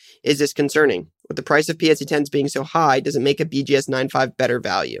for. Is this concerning? With the price of PSA 10s being so high, does it make a BGS 9.5 better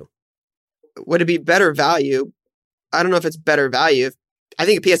value? Would it be better value? I don't know if it's better value. I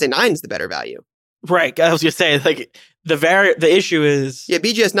think a PSA 9 is the better value. Right. I was going to say, like, the issue is... Yeah,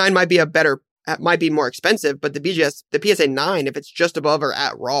 BGS 9 might be more expensive, but the PSA 9, if it's just above or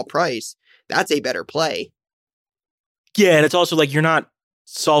at raw price, that's a better play. Yeah, and it's also like you're not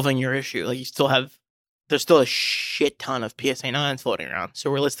solving your issue. Like there's still a shit ton of PSA 9s floating around. So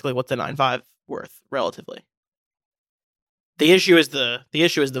realistically, what's the 9.5 worth relatively? The issue is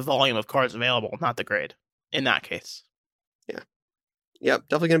the volume of cards available, not the grade. In that case, yeah, yep,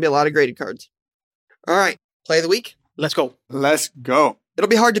 definitely gonna be a lot of graded cards. All right, play of the week. Let's go. It'll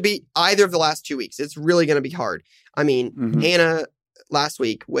be hard to beat either of the last 2 weeks. It's really gonna be hard. I mean, Hannah last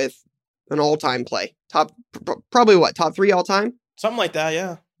week with an all-time play, probably top 3 all-time. Something like that,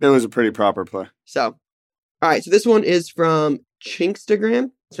 yeah. It was a pretty proper play. So, all right. So this one is from Chinkstagram.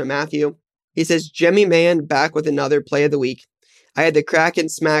 It's from Matthew. He says, Jemmy Man back with another play of the week. I had the crack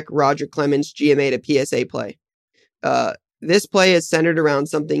and smack Roger Clemens GMA to PSA play. This play is centered around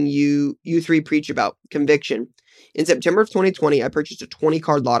something you three preach about, conviction. In September of 2020, I purchased a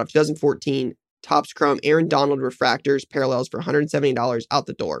 20-card lot of 2014 Topps Chrome Aaron Donald refractors parallels for $170 out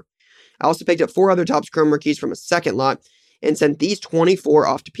the door. I also picked up 4 other Topps Chrome rookies from a second lot and sent these 24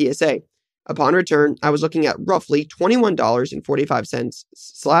 off to PSA. Upon return, I was looking at roughly $21.45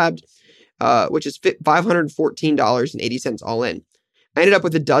 slabbed, which is $514.80 all in. I ended up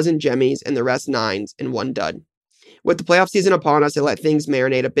with a dozen Jemmies and the rest 9s and 1 dud. With the playoff season upon us, I let things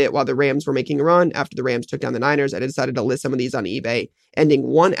marinate a bit while the Rams were making a run. After the Rams took down the Niners, I decided to list some of these on eBay, ending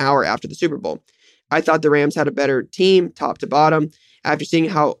 1 hour after the Super Bowl. I thought the Rams had a better team, top to bottom. After seeing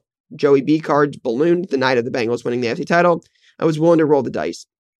how Joey B cards ballooned the night of the Bengals winning the AFC title, I was willing to roll the dice.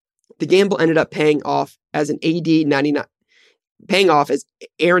 The gamble ended up paying off as an AD 99, paying off as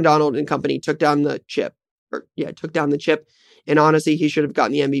Aaron Donald and company took down the chip. And honestly, he should have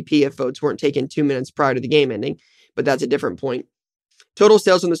gotten the MVP if votes weren't taken 2 minutes prior to the game ending. But that's a different point. Total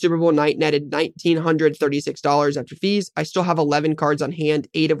sales on the Super Bowl night netted $1,936 after fees. I still have 11 cards on hand,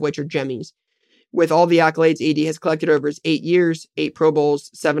 8 of which are Jemmies. With all the accolades AD has collected over his 8 years, 8 Pro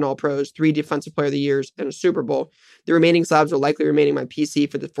Bowls, 7 All-Pros, 3 Defensive Player of the Years, and a Super Bowl, the remaining slabs will likely remain in my PC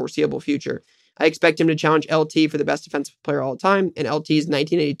for the foreseeable future. I expect him to challenge LT for the best defensive player of all time, and LT's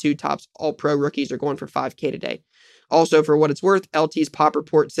 1982 Topps All-Pro rookies are going for $5K today. Also, for what it's worth, LT's Pop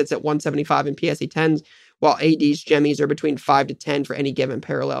Report sits at 175 in PSA 10s, while AD's Jemmies are between 5 to 10 for any given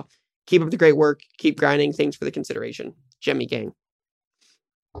parallel. Keep up the great work. Keep grinding. Thanks for the consideration. Jemmy gang.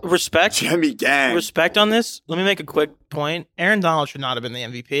 Respect. Jemmy gang. Respect on this. Let me make a quick point. Aaron Donald should not have been the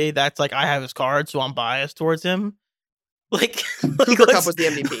MVP. That's like, I have his card, so I'm biased towards him. Like Cooper Kupp was the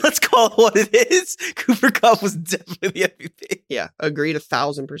MVP. Let's call it what it is. Cooper Kupp was definitely the MVP. Yeah, agreed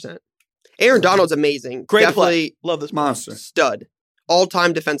 1,000%. Aaron Donald's amazing. Great Definitely play. Love this monster. Stud.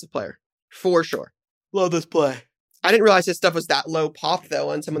 All-time defensive player. For sure. Love this play. I didn't realize this stuff was that low pop,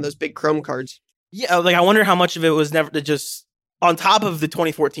 though, on some of those big Chrome cards. Yeah, like I wonder how much of it was never to just, on top of the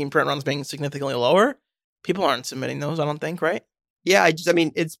 2014 print runs being significantly lower, people aren't submitting those, I don't think, right? Yeah, I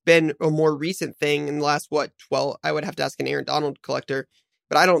mean, it's been a more recent thing in the last, 12, I would have to ask an Aaron Donald collector,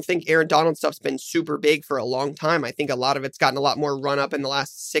 but I don't think Aaron Donald stuff's been super big for a long time. I think a lot of it's gotten a lot more run up in the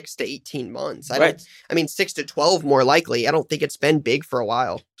last 6 to 18 months. I mean, 6 to 12 more likely. I don't think it's been big for a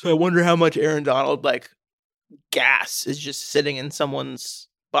while. So I wonder how much Aaron Donald, like, gas is just sitting in someone's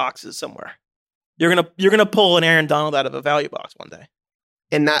boxes somewhere. You're gonna pull an Aaron Donald out of a value box one day.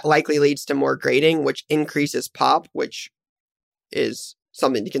 And that likely leads to more grading, which increases pop, which is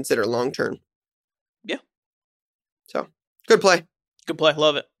something to consider long term. Yeah. So, good play. Good play.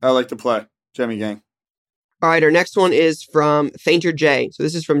 Love it. I like to play. Jemmy Gang. All right, our next one is from Thainter J. So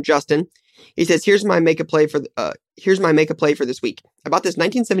this is from Justin. He says, "Here's my make a play for this week. I bought this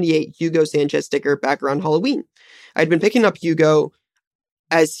 1978 Hugo Sanchez sticker back around Halloween. I'd been picking up Hugo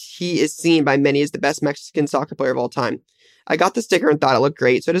as he is seen by many as the best Mexican soccer player of all time. I got the sticker and thought it looked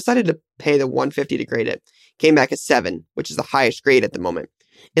great, so I decided to pay the $150 to grade it. Came back a 7, which is the highest grade at the moment.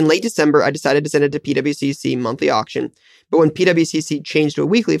 In late December, I decided to send it to PWCC monthly auction, but when PWCC changed to a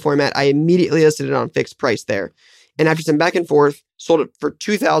weekly format, I immediately listed it on fixed price there. And after some back and forth, sold it for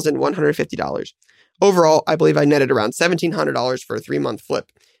 $2,150. Overall, I believe I netted around $1,700 for a 3-month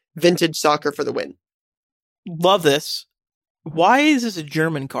flip. Vintage soccer for the win." Love this. Why is this a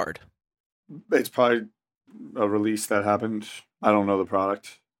German card? It's probably a release that happened. I don't know the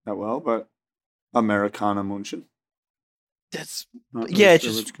product that well, but Americana München. That's Not really yeah. It's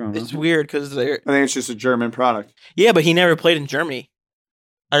sure just what's going it's on. weird because they're I think it's just a German product. yeah, but he never played in Germany.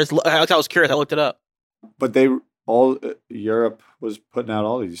 I was curious. I looked it up. But they all Europe was putting out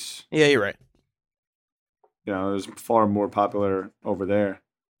all these. Yeah, you're right. You know, it was far more popular over there.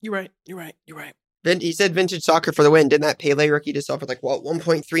 You're right. He said vintage soccer for the win. Didn't that Pele rookie just sell for like, what,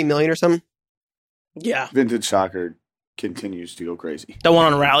 1.3 million or something? Yeah, Vintage soccer continues to go crazy. the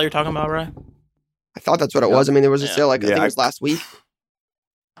one on Rally you're talking about, right? I thought that's what it was. I mean, there was a Yeah. sale, like, I Yeah, think it was last week.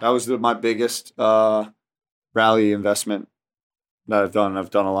 That was my biggest rally investment that I've done. I've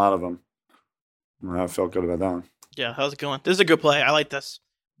done a lot of them. I felt good about that one. Yeah, how's it going? This is a good play. I like this.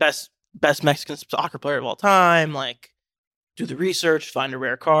 Best Mexican soccer player of all time. Like, do the research, find a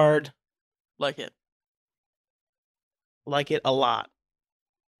rare card. Like it. Like it a lot.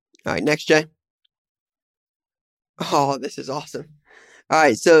 All right, next, Jay. Oh, this is awesome. All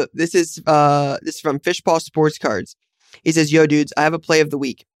right, so this is from Fishpaw Sports Cards. He says, "Yo, dudes, I have a play of the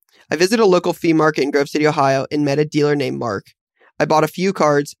week. I visited a local flea market in Grove City, Ohio, and met a dealer named Mark. I bought a few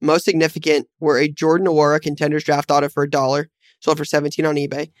cards. Most significant were a Jordan Nwora Contenders Draft Auto for $1, sold for $17 on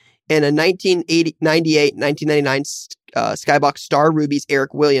eBay, and a 1999 Skybox Star Rubies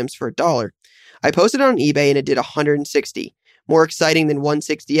Eric Williams for $1. I posted it on eBay and it did 160. More exciting than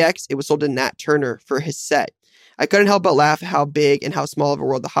 160X, it was sold to Nat Turner for his set. I couldn't help but laugh at how big and how small of a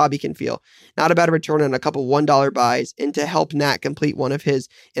world the hobby can feel. Not a bad return on a couple $1 buys, and to help Nat complete one of his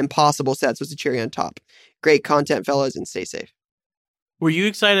impossible sets was a cherry on top. Great content, fellas, and stay safe." Were you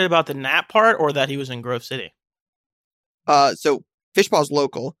excited about the Nat part or that he was in Grove City? So Fishpaw's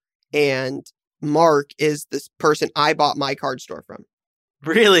local, and Mark is this person I bought my card store from.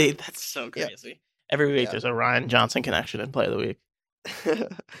 Really? That's so Yeah. crazy. Every week Yeah. there's a Ryan Johnson connection in Play of the Week.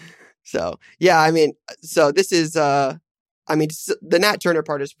 So, yeah, I mean, so this is, the Nat Turner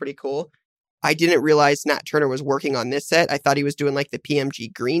part is pretty cool. I didn't realize Nat Turner was working on this set. I thought he was doing like the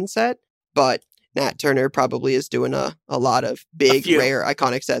PMG green set, but Nat Turner probably is doing a lot of big, few. rare,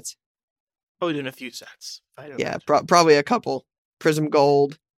 iconic sets. Probably doing a few sets. if I had to Yeah, imagine. probably a couple. Prism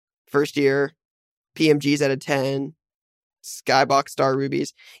Gold, first year, PMGs out of 10, Skybox Star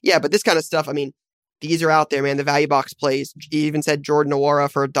Rubies. Yeah, but this kind of stuff, I mean, these are out there, man. The value box plays. He even said Jordan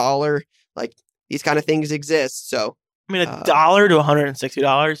Nwora for $1. Like, these kind of things exist. So, I mean, $1 to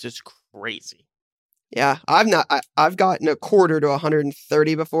 $160 is crazy. yeah, I've gotten a quarter to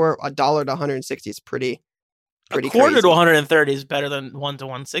 130 before. $1 to 160 is pretty A quarter crazy. to 130 is better than 1 to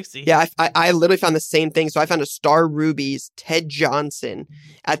 160. Yeah, I literally found the same thing. So I found a Star Rubies Ted Johnson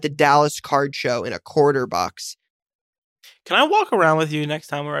at the Dallas Card Show in a quarter box. Can I walk around with you next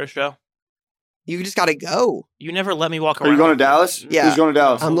time we're at a show? You just got to go. You never let me walk Are around. you going to Dallas? Yeah. Who's going to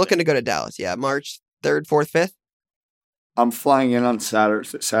Dallas? I'm looking to go to Dallas. Yeah, March 3rd, 4th, 5th. I'm flying in on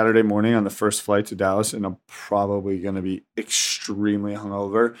Saturday morning on the first flight to Dallas, and I'm probably going to be extremely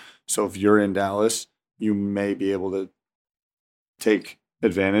hungover. So if you're in Dallas, you may be able to take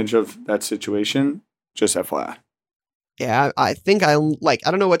advantage of that situation. Just FYI. Yeah, I think I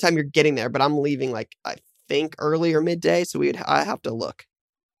don't know what time you're getting there, but I'm leaving like I think early or midday, so I have to look.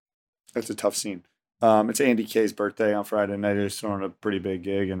 It's a tough scene. It's Andy K's birthday on Friday night. He's throwing a pretty big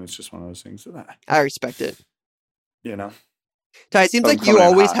gig, and it's just one of those things that I respect it. you know. Ty, it seems I'm like you coming in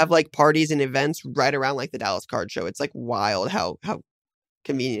always hot. have like parties and events right around like the Dallas Card Show. It's like wild how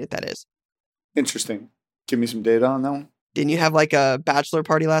convenient that is. Interesting. Give me some data on that one. Didn't you have like a bachelor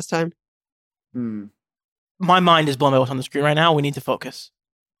party last time? My mind is blown by what's on the screen right now. We need to focus.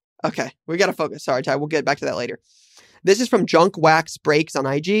 Okay, we got to focus. Sorry, Ty. We'll get back to that later. This is from Junk Wax Breaks on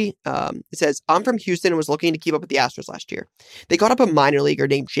IG. It says, I'm from Houston and was looking to keep up with the Astros last year. They got up a minor leaguer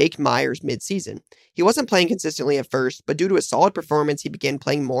named Jake Myers mid-season. He wasn't playing consistently at first, but due to his solid performance, he began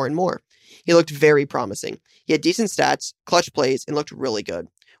playing more and more. He looked very promising. He had decent stats, clutch plays, and looked really good.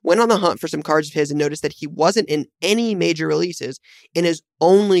 Went on the hunt for some cards of his and noticed that he wasn't in any major releases, and his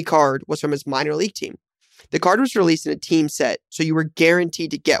only card was from his minor league team. The card was released in a team set, so you were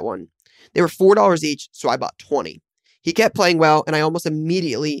guaranteed to get one. They were $4 each, so I bought 20. He kept playing well, and I almost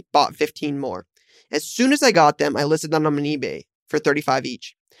immediately bought 15 more. As soon as I got them, I listed them on eBay for $35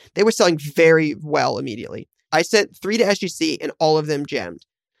 each. They were selling very well immediately. I sent 3 to SGC, and all of them jammed.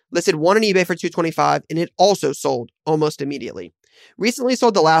 Listed one on eBay for $225, and it also sold almost immediately. Recently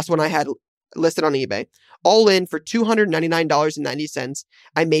sold the last one I had listed on eBay. All in for $299.90.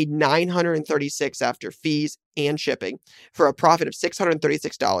 I made $936 after fees and shipping for a profit of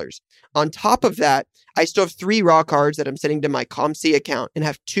 $636. On top of that, I still have 3 raw cards that I'm sending to my ComC account and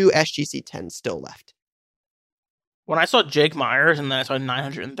have 2 SGC 10s still left. When I saw Jake Myers and then I saw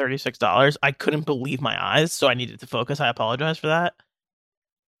 $936, I couldn't believe my eyes, so I needed to focus. I apologize for that.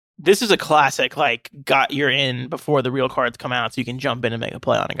 This is a classic, like, you're in before the real cards come out so you can jump in and make a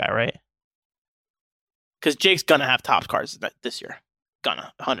play on a guy, right? Because Jake's going to have top cards this year.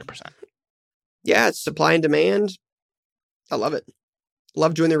 Gonna, 100%. Yeah, it's supply and demand. I love it.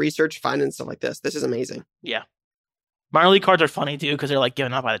 Love doing the research, finding stuff like this. This is amazing. Yeah. Minor league cards are funny, too, because they're, like,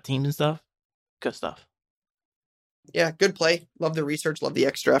 given up by the teams and stuff. Good stuff. Yeah, good play. Love the research. Love the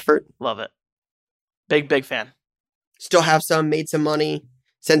extra effort. Love it. Big fan. Still have some, made some money.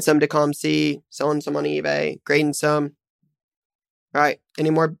 Send some to ComC, selling some on eBay, grading some. All right. Any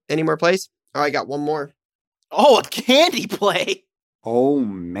more plays? Oh, I got one more. Oh, a candy play. Oh,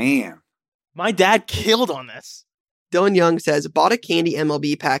 man. My dad killed on this. Dylan Young says, bought a candy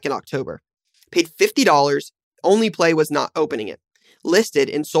MLB pack in October. Paid $50. Only play was not opening it. Listed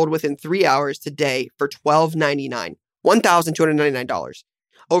and sold within 3 hours today for $1,299. $1,299.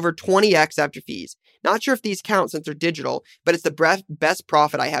 Over 20x after fees. Not sure if these count since they're digital, but it's the best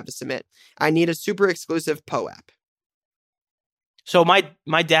profit I have to submit. I need a super exclusive PO app. So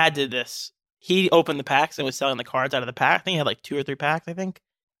my dad did this. He opened the packs and was selling the cards out of the pack. I think he had like 2 or 3 packs, I think.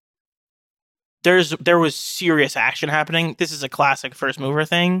 There was serious action happening. This is a classic first mover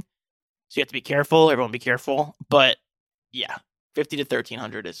thing. So you have to be careful. Everyone be careful. But yeah, 50 to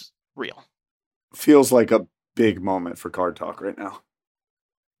 1,300 is real. Feels like a big moment for Card Talk right now.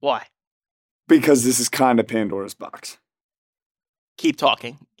 Why? Because this is kind of Pandora's box. Keep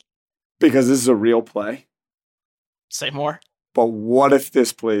talking. Because this is a real play. Say more. But what if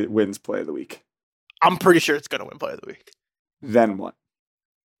this play wins play of the week? I'm pretty sure it's going to win play of the week. Then what?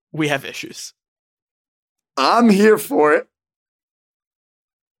 We have issues. I'm here for it.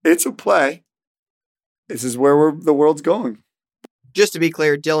 It's a play. This is where the world's going. Just to be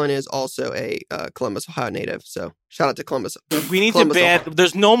clear, Dylan is also a Columbus, Ohio native. So shout out to Columbus. We need Columbus, to ban. Ohio.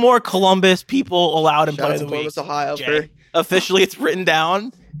 There's no more Columbus people allowed in Shout play out of to the Columbus, week. Ohio. Jay. Officially, it's written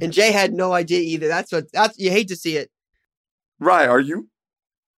down. And Jay had no idea either. That's you hate to see it. Rye, do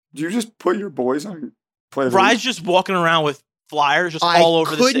you just put your boys on play of the Rye's week? just walking around with flyers just all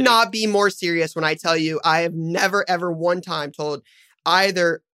over the I city. could not be more serious when I tell you I have never, ever one time told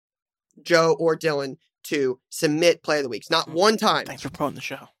either Joe or Dylan to submit play of the weeks. Not one time. Thanks for promoting the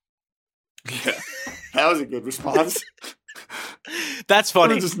show. Yeah, that was a good response. That's I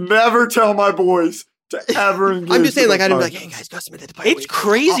funny. would just never tell my boys to ever engage. I'm just saying, with like, the I'd be like, podcast. hey, guys, go submit it to play of the It's week.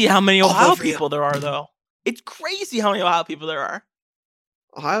 crazy how many I'll Ohio vote for you. people there are, though. It's crazy how many Ohio people there are.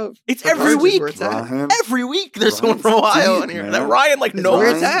 Ohio. It's for every cards is week. where it's at. Ryan, Every week there's someone Ryan's from Ohio deep, in here. man. That Ryan It's knows. where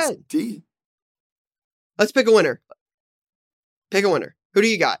it's Ryan's at. deep. Let's pick a winner. Pick a winner. Who do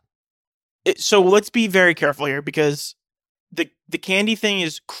you got? So let's be very careful here because the candy thing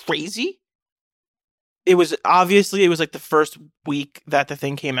is crazy. It was like the first week that the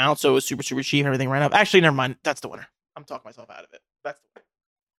thing came out, so it was super, super cheap and everything ran up. Actually, never mind. That's the winner. I'm talking myself out of it. That's the winner.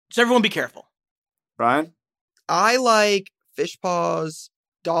 So everyone be careful. Ryan, I like Fish Paws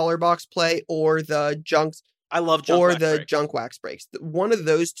dollar box play or the junks I love junk or wax the breaks. junk wax breaks. One of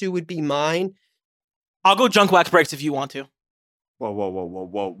those two would be mine. I'll go junk wax breaks if you want to.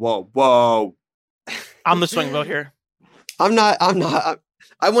 whoa. I'm the swing vote here. I'm not.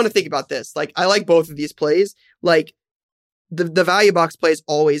 I want to think about this. Like, I like both of these plays. Like, the value box play has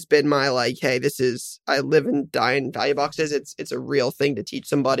always been my, like, hey, I live and die in value boxes. It's a real thing to teach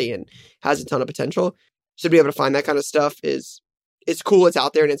somebody and has a ton of potential. So to be able to find that kind of stuff it's cool. It's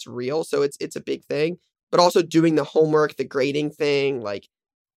out there and it's real. So it's a big thing. But also doing the homework, the grading thing, like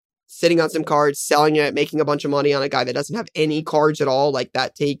sitting on some cards, selling it, making a bunch of money on a guy that doesn't have any cards at all. Like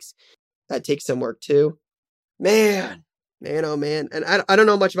that takes some work too. Man, oh man. And I don't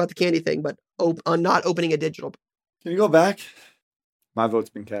know much about the candy thing, but on not opening a digital. Can you go back? My vote's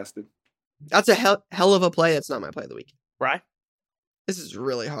been casted. That's a hell of a play. That's not my play of the week. Right? This is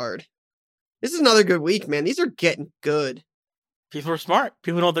really hard. This is another good week, man. These are getting good. People are smart.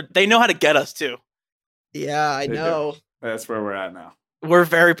 People know they know how to get us too. Yeah, I know. That's where we're at now. We're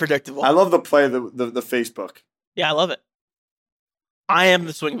very predictable. I love the play, the Facebook. Yeah, I love it. I am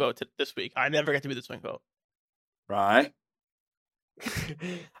the swing vote this week. I never get to be the swing vote. Right.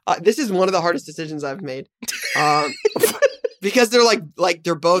 This is one of the hardest decisions I've made. Because they're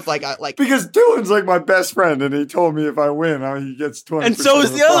they're both like because Dylan's like my best friend, and he told me if I win, he gets 20%. And so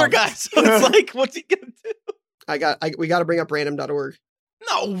is the other guy. So it's like, what's he gonna do? We got to bring up random.org.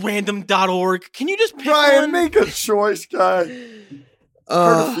 No, random.org. Can you just pick Ryan, one? make a choice, guy.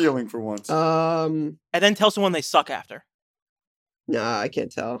 Hurt a feeling for once. And then tell someone they suck after. Nah, I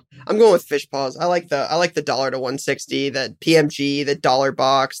can't tell. I'm going with Fish Paws. I like the $1 to 160, the PMG, the Dollar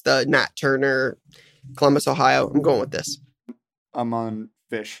Box, the Nat Turner, Columbus, Ohio. I'm going with this. I'm on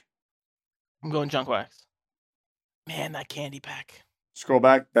Fish. I'm going Junk Wax. Man, that candy pack. Scroll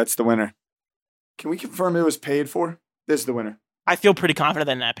back. That's the winner. Can we confirm it was paid for? This is the winner. I feel pretty confident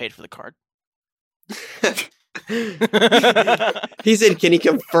that Nat paid for the card. He said, can he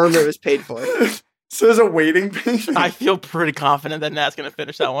confirm it was paid for? So there's a waiting period. I feel pretty confident that Nat's going to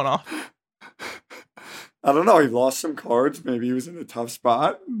finish that one off. I don't know. He lost some cards. Maybe he was in a tough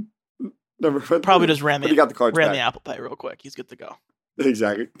spot. Never Probably just ran he got the cards back. the Apple Pay real quick. He's good to go.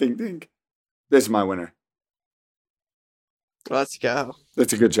 Exactly. Ding, ding. This is my winner. Let's go.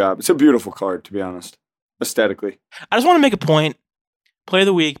 That's a good job. It's a beautiful card, to be honest. Aesthetically. I just want to make a point. Play of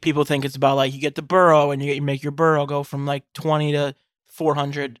the week, people think it's about like you get the burrow and you make your burrow go from like 20 to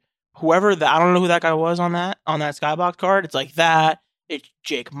 400. Whoever I don't know who that guy was on that Skybox card. It's like that. It's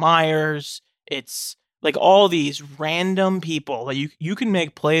Jake Myers. It's like all these random people that you can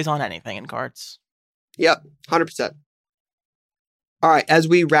make plays on anything in cards. Yep, 100%. All right, as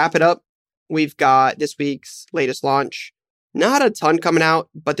we wrap it up, we've got this week's latest launch. Not a ton coming out,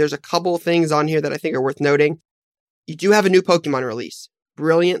 but there's a couple things on here that I think are worth noting. You do have a new Pokemon release.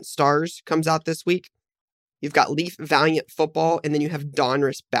 Brilliant Stars comes out this week. You've got Leaf Valiant Football, and then you have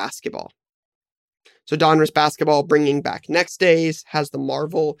Donruss Basketball. So Donruss Basketball bringing back Next Days, has the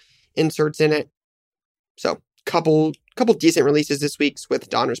Marvel inserts in it. So couple decent releases this week with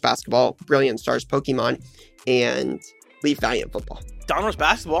Donruss Basketball, Brilliant Stars Pokemon, and Leaf Valiant Football. Donruss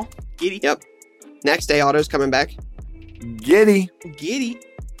Basketball. Giddy. Yep. Next Day Auto's coming back. Giddy.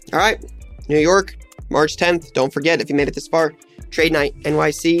 All right. New York, March 10th. Don't forget, if you made it this far, Trade Night,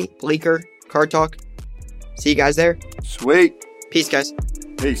 NYC, Bleecker, Card Talk. See you guys there. Sweet. Peace, guys.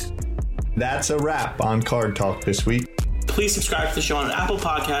 Peace. That's a wrap on Card Talk this week. Please subscribe to the show on Apple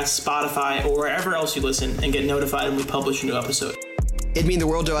Podcasts, Spotify, or wherever else you listen and get notified when we publish a new episode. It'd mean the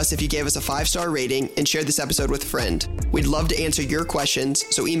world to us if you gave us a 5-star rating and shared this episode with a friend. We'd love to answer your questions,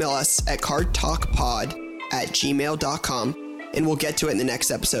 so email us at cardtalkpod@gmail.com and we'll get to it in the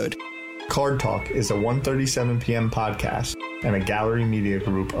next episode. Card Talk is a 1:37 p.m. podcast and a Gallery Media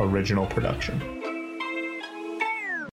Group original production.